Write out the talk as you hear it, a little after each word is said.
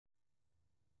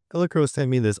Elecrow sent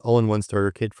me this all-in-one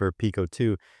starter kit for Pico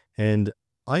 2, and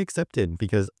I accepted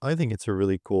because I think it's a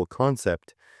really cool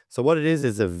concept. So what it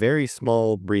is a very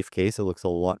small briefcase. It looks a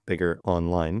lot bigger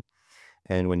online.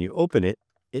 And when you open it,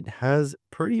 it has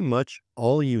pretty much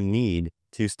all you need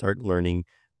to start learning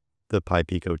the Pi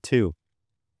Pico 2.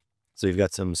 So you've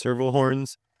got some servo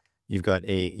horns, you've got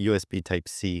a USB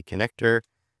Type-C connector,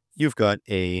 you've got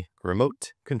a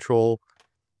remote control,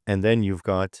 and then you've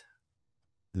got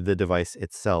the device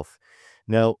itself.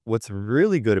 Now, what's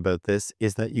really good about this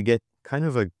is that you get kind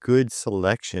of a good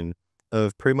selection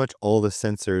of pretty much all the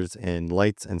sensors and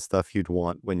lights and stuff you'd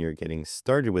want when you're getting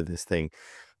started with this thing.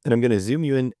 And I'm going to zoom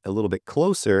you in a little bit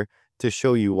closer to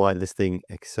show you why this thing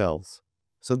excels.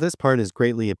 So this part is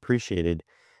greatly appreciated.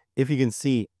 If you can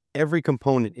see, every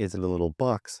component is in a little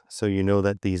box, so you know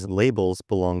that these labels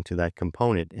belong to that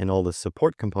component and all the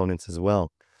support components as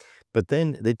well. But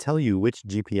then they tell you which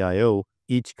GPIO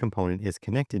each component is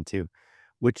connected to,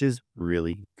 which is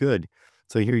really good.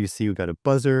 So here you see we've got a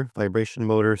buzzer, vibration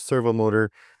motor, servo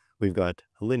motor. We've got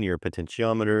a linear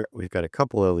potentiometer. We've got a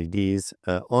couple LEDs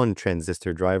on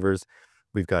transistor drivers.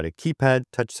 We've got a keypad,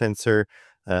 touch sensor,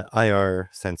 IR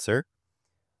sensor.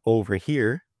 Over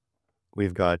here,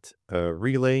 we've got a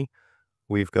relay.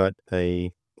 We've got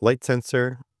a light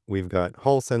sensor. We've got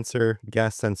hall sensor,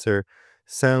 gas sensor,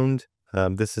 sound.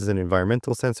 This is an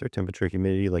environmental sensor, temperature,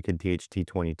 humidity, like a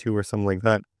DHT22 or something like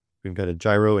that. We've got a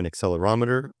gyro and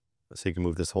accelerometer, so you can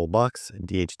move this whole box, a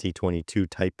DHT22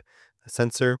 type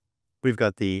sensor. We've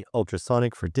got the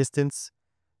ultrasonic for distance,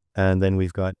 and then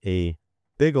we've got a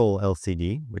big ol'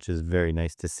 LCD, which is very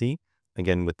nice to see,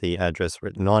 again with the address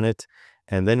written on it.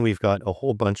 And then we've got a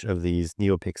whole bunch of these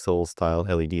NeoPixel style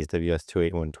LEDs,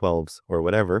 WS28112s or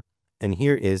whatever. And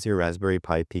here is your Raspberry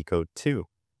Pi Pico 2.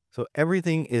 So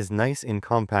everything is nice and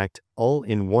compact all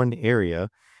in one area,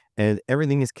 and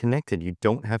everything is connected. You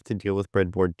don't have to deal with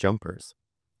breadboard jumpers.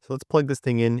 So let's plug this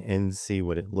thing in and see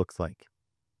what it looks like.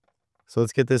 So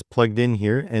let's get this plugged in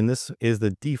here, and this is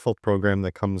the default program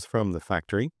that comes from the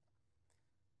factory.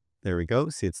 There we go.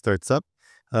 See, it starts up.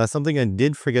 Something I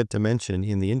did forget to mention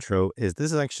in the intro is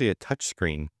this is actually a touch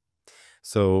screen.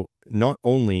 So not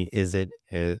only is it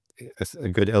a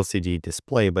good LCD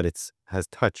display, but it has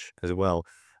touch as well.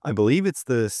 I believe it's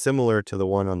similar to the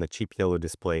one on the cheap yellow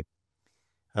display.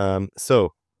 So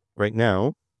right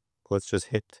now, let's just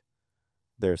hit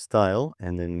their style,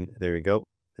 and then there we go.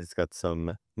 It's got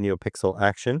some NeoPixel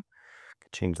action.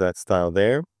 Change that style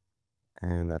there,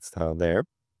 and that style there.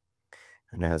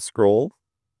 And it has scroll.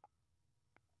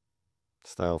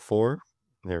 Style 4.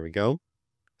 There we go.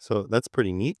 So that's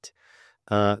pretty neat.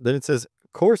 Then it says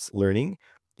course learning.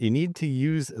 You need to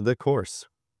use the course.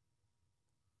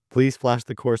 Please flash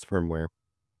the course firmware.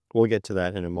 We'll get to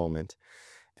that in a moment.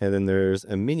 And then there's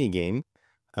a mini game.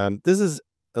 This is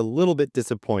a little bit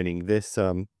disappointing, this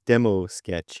demo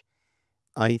sketch.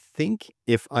 I think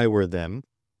if I were them,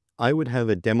 I would have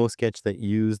a demo sketch that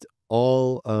used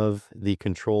all of the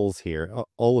controls here,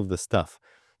 all of the stuff.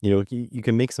 You know, you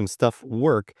can make some stuff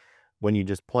work when you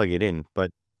just plug it in,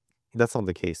 but that's not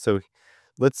the case. So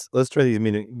let's try these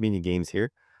mini games here.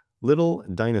 Little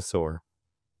dinosaur.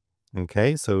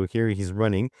 Okay, so here he's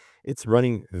running. It's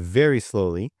running very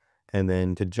slowly. And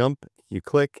then to jump, you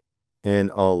click,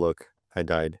 and oh, look, I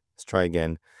died. Let's try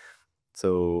again.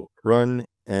 So run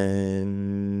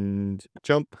and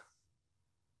jump.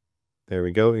 There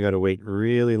we go. You got to wait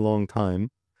really long time.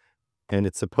 And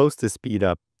it's supposed to speed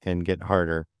up and get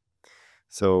harder.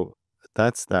 So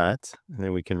that's that. And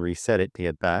then we can reset it to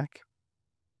get back.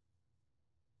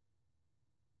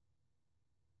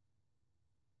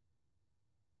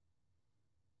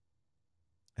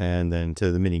 And then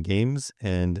to the mini games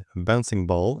and bouncing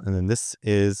ball. And then this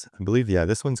is, I believe, yeah,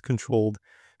 this one's controlled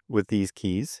with these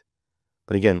keys.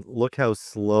 But again, look how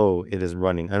slow it is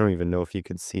running. I don't even know if you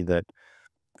could see that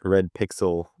red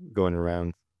pixel going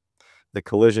around. The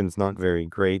collision's not very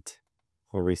great.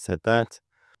 We'll reset that.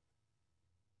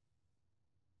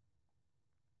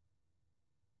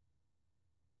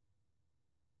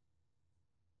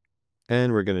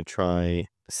 And we're going to try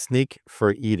snake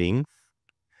for eating.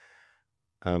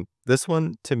 This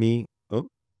one to me, oh,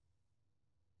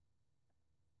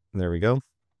 there we go.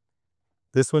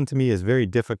 This one to me is very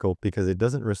difficult because it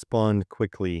doesn't respond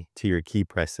quickly to your key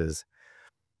presses.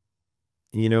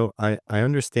 You know, I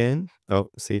understand. Oh,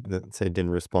 see, that said didn't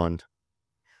respond.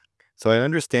 So I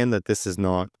understand that this is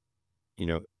not, you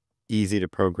know, easy to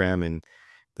program, and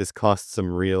this costs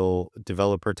some real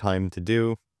developer time to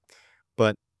do.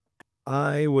 But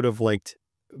I would have liked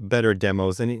better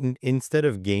demos, and instead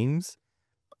of games,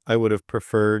 I would have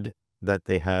preferred that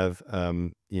they have,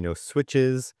 you know,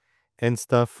 switches and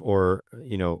stuff, or,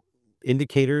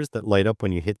 indicators that light up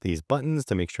when you hit these buttons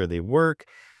to make sure they work,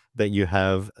 that you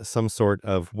have some sort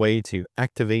of way to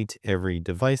activate every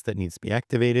device that needs to be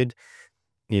activated,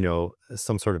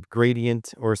 some sort of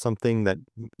gradient or something that,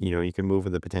 you can move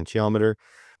with the potentiometer.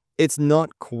 It's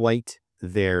not quite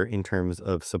there in terms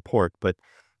of support, but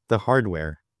the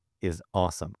hardware is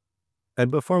awesome. And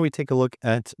before we take a look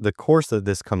at the course that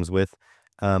this comes with,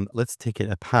 let's take it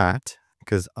apart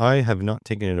because I have not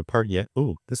taken it apart yet.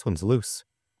 Oh, this one's loose.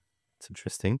 It's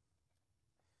interesting.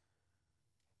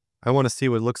 I want to see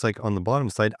what it looks like on the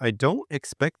bottom side. I don't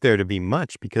expect there to be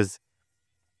much because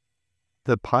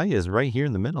the Pi is right here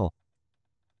in the middle.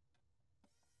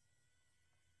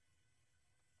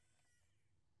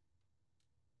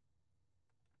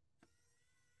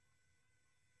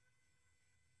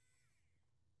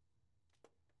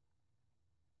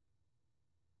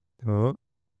 Oh,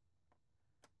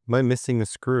 am I missing a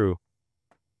screw?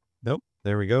 Nope,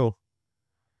 there we go.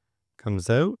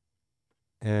 Comes out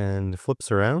and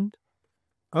flips around.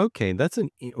 Okay, that's an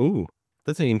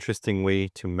interesting way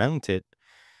to mount it.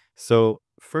 So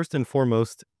first and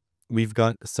foremost, we've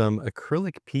got some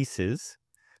acrylic pieces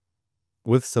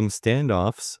with some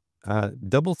standoffs,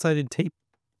 double-sided tape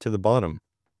to the bottom.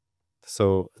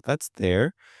 So that's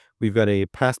there. We've got a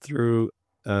pass-through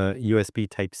USB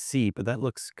Type-C, but that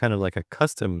looks kind of like a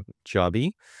custom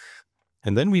jobby.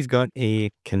 And then we've got a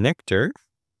connector.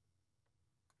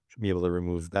 Should be able to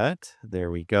remove that.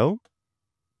 There we go.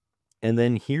 And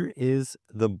then here is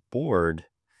the board.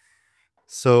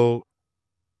 So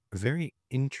very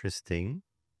interesting.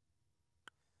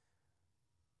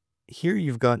 Here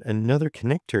you've got another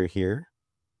connector here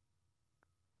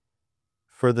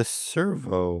for the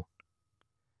servo.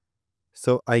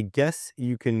 So I guess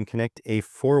you can connect a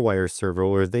 4-wire servo,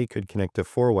 or they could connect a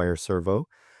 4-wire servo,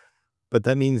 but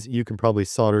that means you can probably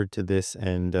solder to this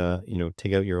and,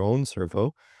 take out your own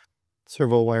servo.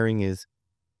 Servo wiring is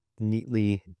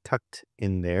neatly tucked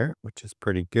in there, which is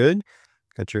pretty good.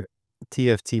 Got your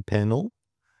TFT panel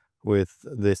with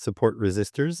the support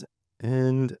resistors,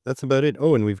 and that's about it.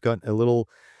 Oh, and we've got a little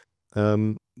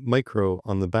micro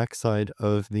on the backside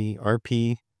of the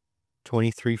RP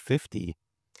 2350.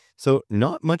 So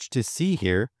not much to see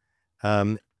here.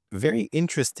 Very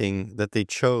interesting that they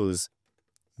chose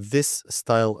this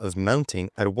style of mounting.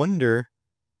 I wonder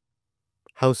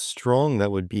how strong that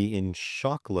would be in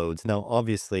shock loads. Now,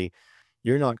 obviously,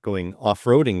 you're not going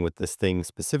off-roading with this thing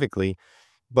specifically,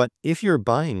 but if you're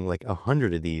buying like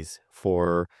 100 of these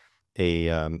for a,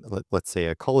 let's say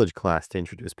a college class to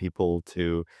introduce people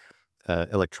to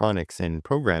electronics and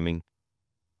programming,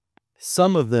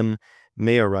 some of them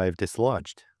may arrive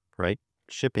dislodged, right?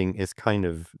 Shipping is kind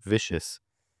of vicious,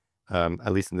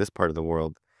 at least in this part of the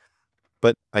world.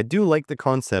 But I do like the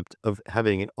concept of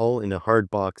having it all in a hard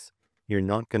box. You're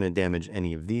not going to damage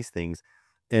any of these things.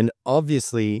 And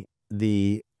obviously,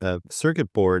 the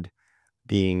circuit board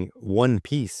being one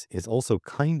piece is also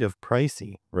kind of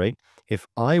pricey, right? If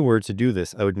I were to do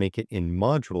this, I would make it in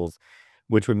modules,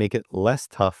 which would make it less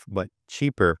tough but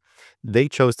cheaper. They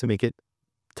chose to make it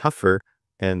tougher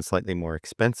and slightly more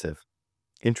expensive.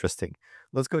 Interesting.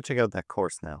 Let's go check out that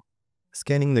course now.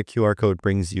 Scanning the QR code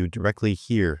brings you directly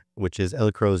here, which is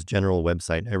Elecrow's general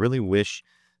website. I really wish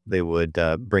they would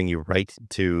bring you right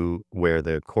to where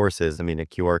the course is. I mean, a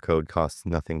QR code costs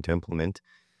nothing to implement.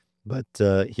 But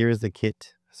here's the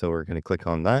kit. So we're going to click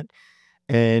on that.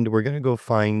 And we're going to go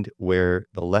find where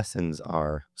the lessons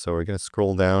are. So we're going to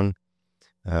scroll down,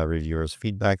 reviewers'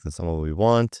 feedback. That's not what we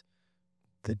want.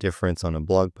 The difference on a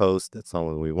blog post. That's not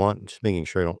what we want. Just making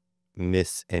sure I don't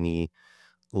miss any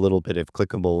little bit of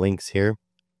clickable links here.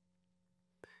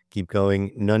 Keep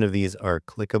going. None of these are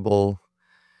clickable.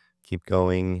 Keep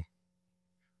going.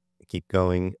 Keep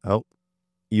going. Oh,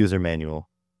 user manual.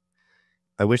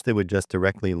 I wish they would just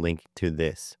directly link to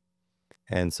this.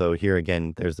 And so here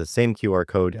again, there's the same QR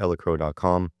code,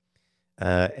 elecrow.com.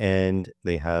 And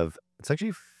they have, it's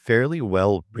actually fairly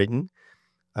well written.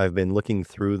 I've been looking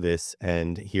through this,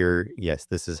 and here, yes,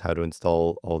 this is how to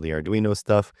install all the Arduino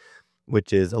stuff,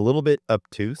 which is a little bit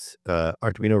obtuse.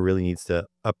 Arduino really needs to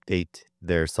update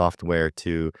their software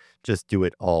to just do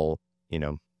it all,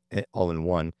 all in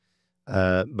one.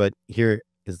 But here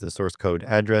is the source code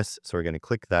address. So we're going to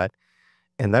click that.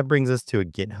 And that brings us to a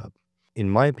GitHub. In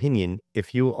my opinion,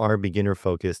 if you are beginner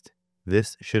focused,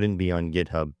 this shouldn't be on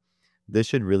GitHub. This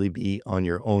should really be on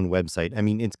your own website. I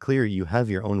mean, it's clear you have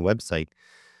your own website.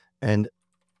 And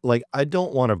like, I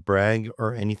don't want to brag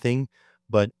or anything,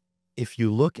 but if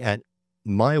you look at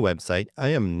my website, I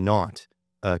am not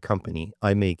a company.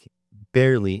 I make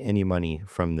barely any money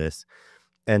from this.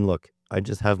 And look, I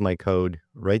just have my code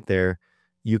right there.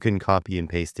 you can copy and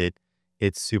paste it.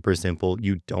 It's super simple.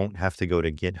 You don't have to go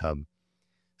to GitHub.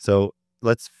 So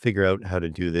let's figure out how to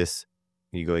do this.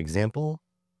 You go example,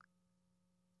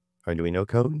 Arduino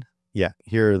code. Yeah,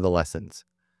 here are the lessons.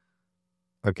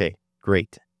 Okay,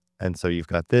 great. And so you've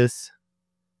got this,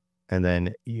 and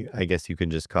then I guess you can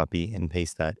just copy and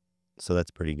paste that. So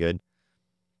that's pretty good.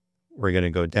 We're going to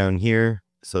go down here.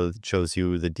 So it shows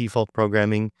you the default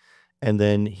programming. And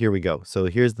then here we go. So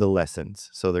here's the lessons.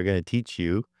 So they're going to teach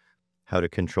you how to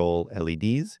control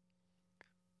LEDs.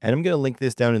 And I'm going to link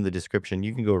this down in the description.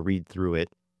 You can go read through it.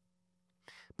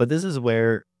 But this is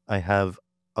where I have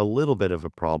a little bit of a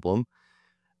problem.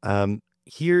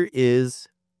 Here is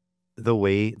the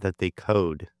way that they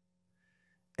code.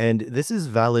 And this is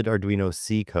valid Arduino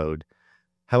C code.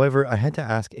 However, I had to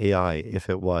ask AI if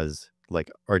it was like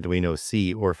Arduino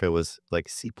C or if it was like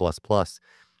C++.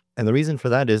 And the reason for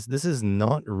that is this is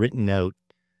not written out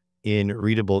in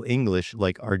readable English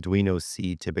like Arduino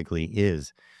C typically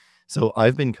is. So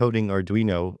I've been coding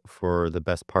Arduino for the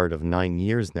best part of 9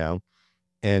 years now,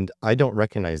 and I don't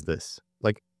recognize this.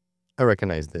 Like, I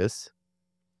recognize this.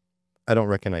 I don't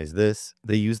recognize this.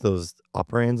 They use those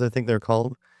operands, I think they're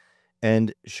called.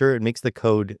 And sure, it makes the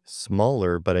code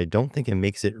smaller, but I don't think it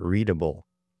makes it readable.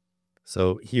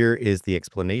 So here is the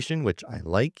explanation, which I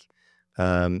like.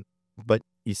 But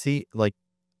you see, like,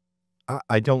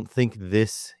 I don't think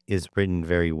this is written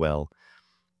very well.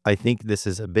 I think this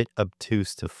is a bit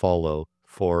obtuse to follow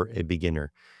for a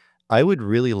beginner. I would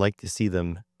really like to see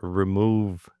them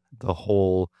remove the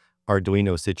whole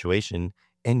Arduino situation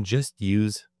and just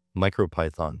use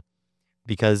MicroPython,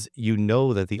 because you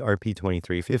know that the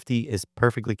RP2350 is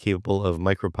perfectly capable of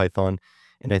MicroPython,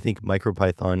 and I think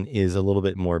MicroPython is a little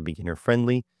bit more beginner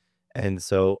friendly, and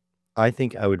so I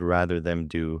think I would rather them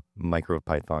do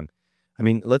MicroPython. I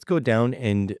mean, let's go down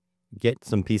and get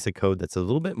some piece of code that's a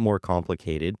little bit more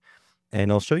complicated,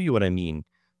 and I'll show you what I mean.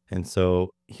 And so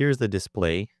here's the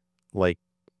display. Like,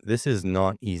 this is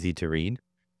not easy to read,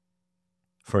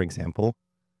 for example.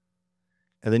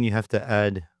 And then you have to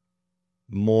add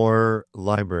more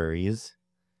libraries.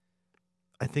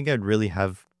 I think I'd really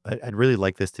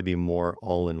like this to be more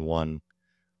all in one,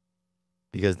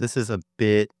 because this is a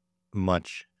bit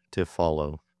much to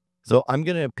follow. So I'm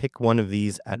going to pick one of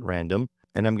these at random,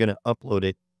 and I'm going to upload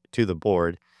it to the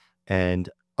board, and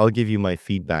I'll give you my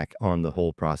feedback on the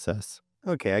whole process.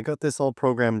 Okay, I got this all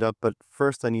programmed up, but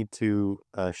first I need to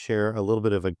share a little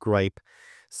bit of a gripe.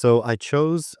 So I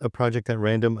chose a project at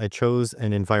random. I chose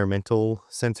an environmental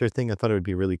sensor thing. I thought it would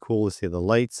be really cool to see the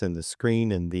lights and the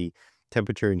screen and the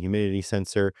temperature and humidity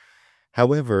sensor.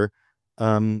 However,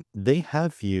 they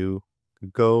have you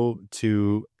go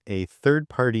to a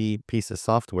third-party piece of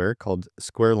software called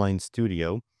Squareline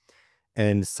Studio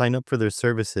and sign up for their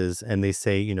services. And they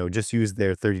say, you know, just use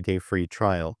their 30-day free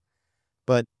trial.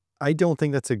 But I don't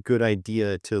think that's a good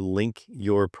idea to link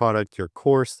your product, your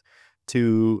course,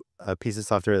 to a piece of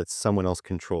software that someone else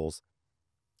controls.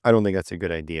 I don't think that's a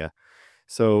good idea.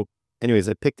 So anyways,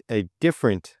 I picked a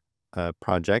different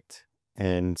project.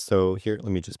 And so here,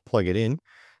 let me just plug it in.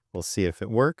 We'll see if it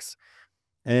works.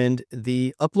 And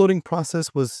the uploading process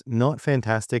was not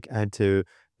fantastic. I had to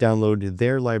download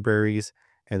their libraries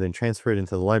and then transfer it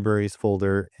into the libraries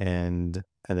folder and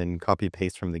then copy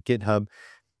paste from the GitHub.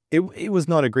 It was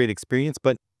not a great experience,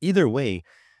 but either way,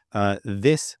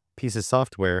 this piece of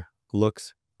software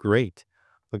looks great.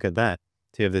 Look at that.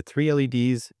 So you have the 3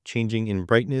 LEDs changing in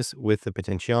brightness with the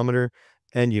potentiometer,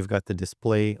 and you've got the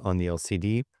display on the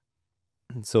LCD.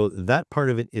 So that part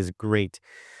of it is great.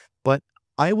 But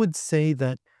I would say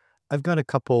that I've got a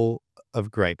couple of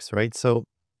gripes, right? So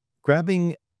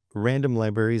grabbing random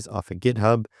libraries off of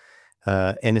GitHub,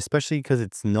 and especially because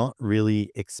it's not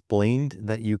really explained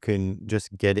that you can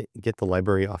just get the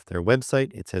library off their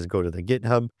website. It says go to the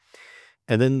GitHub.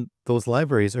 And then those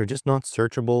libraries are just not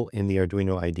searchable in the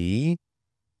Arduino IDE.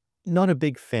 Not a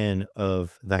big fan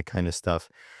of that kind of stuff.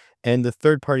 And the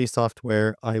third-party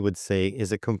software, I would say,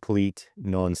 is a complete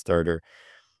non-starter.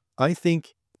 I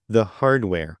think the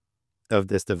hardware of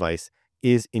this device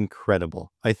is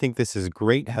incredible. I think this is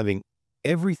great, having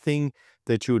everything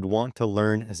that you would want to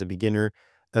learn as a beginner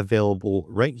available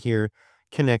right here,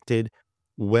 connected,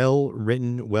 well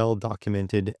written, well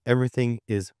documented. Everything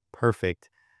is perfect.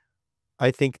 I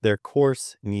think their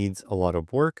course needs a lot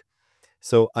of work.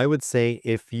 So I would say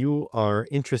if you are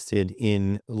interested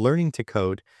in learning to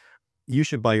code, you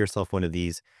should buy yourself one of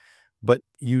these, but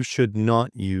you should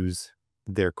not use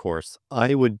their course.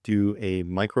 I would do a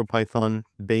MicroPython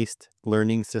based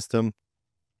learning system,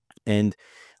 and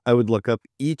I would look up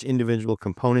each individual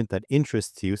component that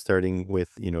interests you, starting with,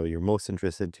 you know, your most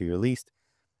interested to your least,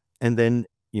 and then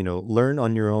learn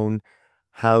on your own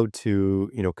how to,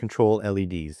 control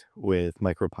LEDs with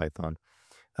MicroPython.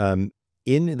 Um,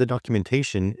 in the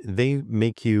documentation, they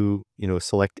make you,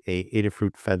 select a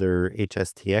Adafruit Feather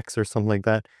HSTX or something like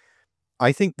that.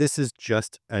 I think this is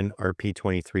just an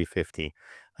RP2350.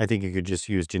 I think you could just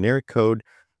use generic code,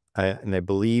 and I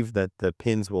believe that the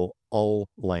pins will all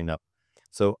line up.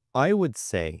 So I would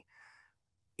say,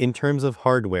 in terms of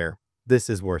hardware, this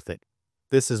is worth it.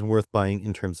 This is worth buying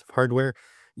in terms of hardware.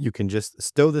 You can just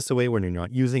stow this away when you're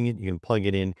not using it. You can plug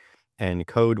it in and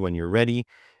code when you're ready,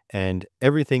 and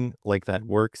everything like that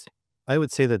works. I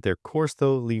would say that their course,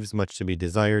 though, leaves much to be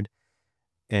desired.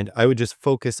 And I would just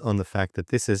focus on the fact that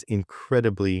this is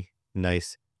incredibly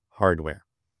nice hardware.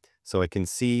 So I can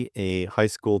see a high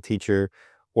school teacher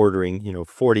ordering,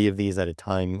 40 of these at a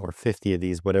time or 50 of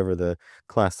these, whatever the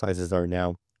class sizes are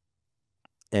now.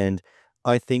 And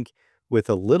I think with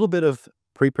a little bit of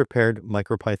pre-prepared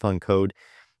MicroPython code,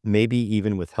 maybe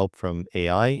even with help from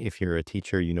AI, if you're a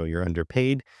teacher, you're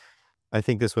underpaid, I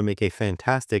think this would make a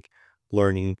fantastic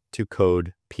learning to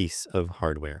code piece of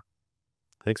hardware.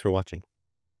 Thanks for watching.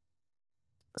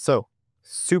 So,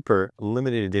 super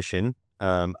limited edition.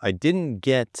 I didn't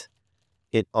get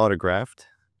it autographed,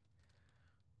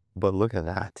 but look at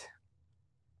that.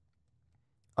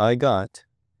 I got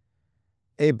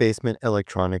a Basement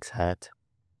Electronics hat.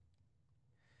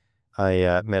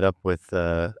 I met up with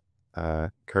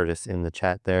Curtis in the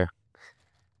chat there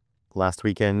last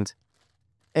weekend,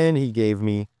 and he gave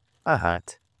me a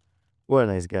hat. What a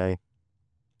nice guy.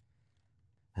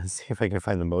 Let's see if I can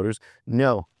find the motors.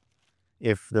 No.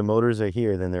 If the motors are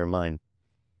here, then they're mine.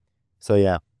 So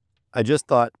yeah, I just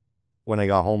thought when I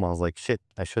got home, I was like, shit,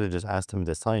 I should have just asked him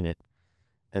to sign it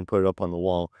and put it up on the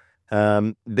wall.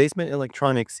 Basement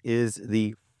Electronics is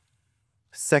the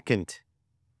second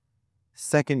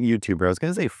YouTuber. I was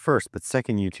going to say first, but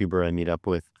second YouTuber I meet up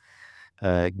with.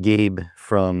 Gabe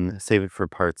from Save It for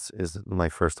Parts is my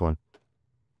first one.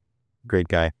 Great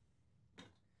guy.